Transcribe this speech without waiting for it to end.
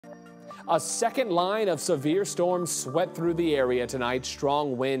A second line of severe storms swept through the area tonight.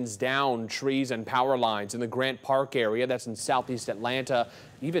 Strong winds down trees and power lines in the Grant Park area. That's in southeast Atlanta,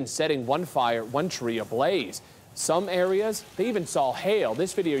 even setting one tree ablaze. Some areas, they even saw hail.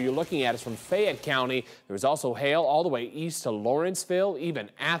 This video you're looking at is from Fayette County. There was also hail all the way east to Lawrenceville, even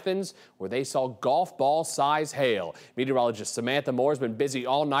Athens, where they saw golf ball size hail. Meteorologist Samantha Moore has been busy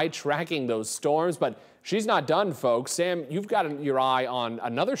all night tracking those storms, but she's not done, folks. Sam, you've got your eye on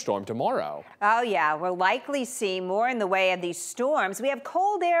another storm tomorrow. Oh, yeah. We'll likely see more in the way of these storms. We have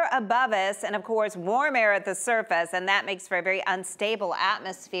cold air above us and, of course, warm air at the surface, and that makes for a very unstable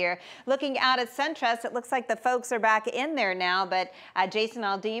atmosphere. Looking out at SunTrust, it looks like the folks are back in there now, but Jason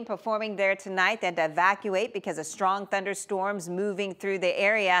Aldean performing there tonight. They had to evacuate because of strong thunderstorms moving through the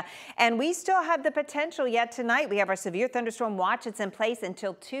area. And we still have the potential yet tonight. We have our severe thunderstorm watch. It's in place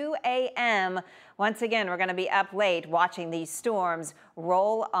until 2 a.m. Once again, we're going to be up late watching these storms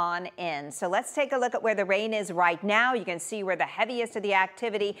roll on in. So let's take a look at where the rain is right now. You can see where the heaviest of the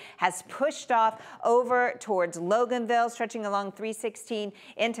activity has pushed off over towards Loganville, stretching along 316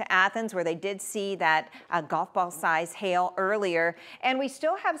 into Athens, where they did see that golf ball size hail earlier. And we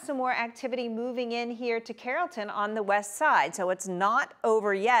still have some more activity moving in here to Carrollton on the west side. So it's not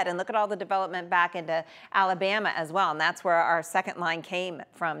over yet. And look at all the development back into Alabama as well. And that's where our second line came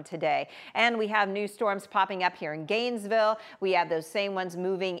from today. And we have new storms popping up here in Gainesville. We have those same ones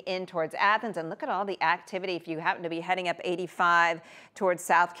moving in towards Athens. And look at all the activity if you happen to be heading up 85 towards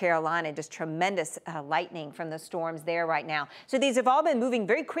South Carolina. Just tremendous lightning from the storms there right now. So these have all been moving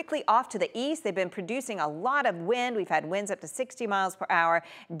very quickly off to the east. They've been producing a lot of wind. We've had winds up to 60 miles per hour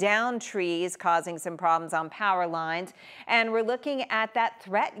down trees, causing some problems on power lines. And we're looking at that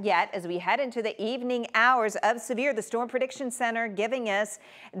threat yet as we head into the evening hours of severe. The Storm Prediction Center giving us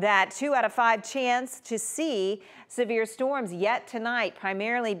that 2 out of 5 chance to see severe storms yet tonight,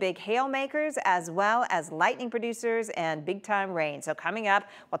 primarily big hail makers as well as lightning producers and big time rain. So coming up,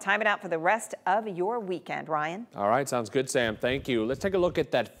 we'll time it out for the rest of your weekend. Ryan? All right, sounds good, Sam. Thank you. Let's take a look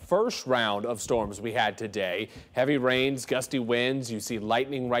at that first round of storms we had today. Heavy rains, gusty winds, you see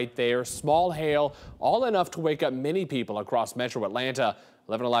lightning right there, small hail, all enough to wake up many people across metro Atlanta.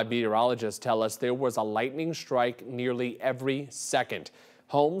 11 Alive meteorologists tell us there was a lightning strike nearly every second.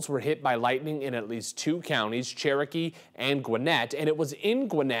 Homes were hit by lightning in at least 2 counties, Cherokee and Gwinnett, and it was in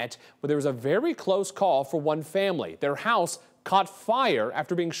Gwinnett where there was a very close call for one family. Their house caught fire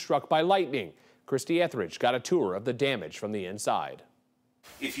after being struck by lightning. Christy Etheridge got a tour of the damage from the inside.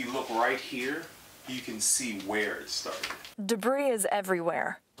 If you look right here, you can see where it started. Debris is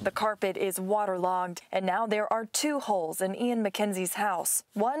everywhere. The carpet is waterlogged, and now there are 2 holes in Ian McKenzie's house.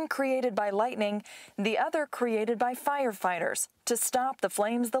 One created by lightning, the other created by firefighters to stop the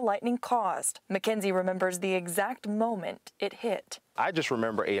flames the lightning caused. McKenzie remembers the exact moment it hit. I just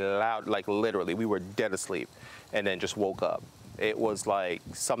remember a loud, like literally, we were dead asleep and then just woke up. It was like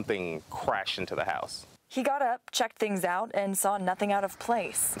something crashed into the house. He got up, checked things out, and saw nothing out of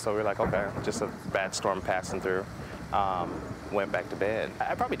place. So we were like, okay, just a bad storm passing through. Went back to bed.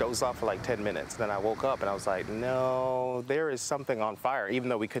 I probably dozed off for like 10 minutes. Then I woke up and I was like, no, there is something on fire, even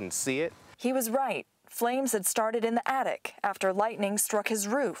though we couldn't see it. He was right. Flames had started in the attic after lightning struck his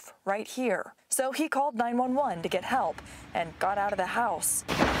roof right here. So he called 911 to get help and got out of the house.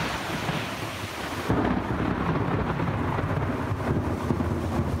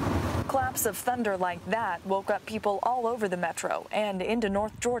 Claps of thunder like that woke up people all over the metro and into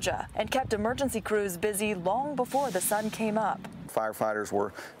North Georgia and kept emergency crews busy long before the sun came up. Firefighters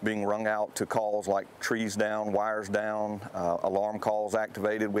were being rung out to calls like trees down, wires down, alarm calls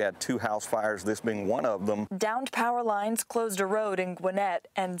activated. We had 2 house fires, this being one of them. Downed power lines closed a road in Gwinnett,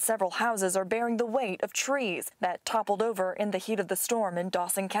 and several houses are bearing the weight of trees that toppled over in the heat of the storm in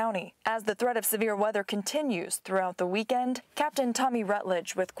Dawson County. As the threat of severe weather continues throughout the weekend, Captain Tommy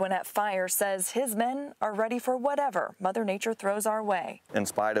Rutledge with Gwinnett Fire says his men are ready for whatever Mother Nature throws our way. In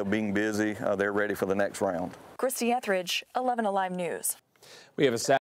spite of being busy, they're ready for the next round. Christy Etheridge, 11 Alive News. We have a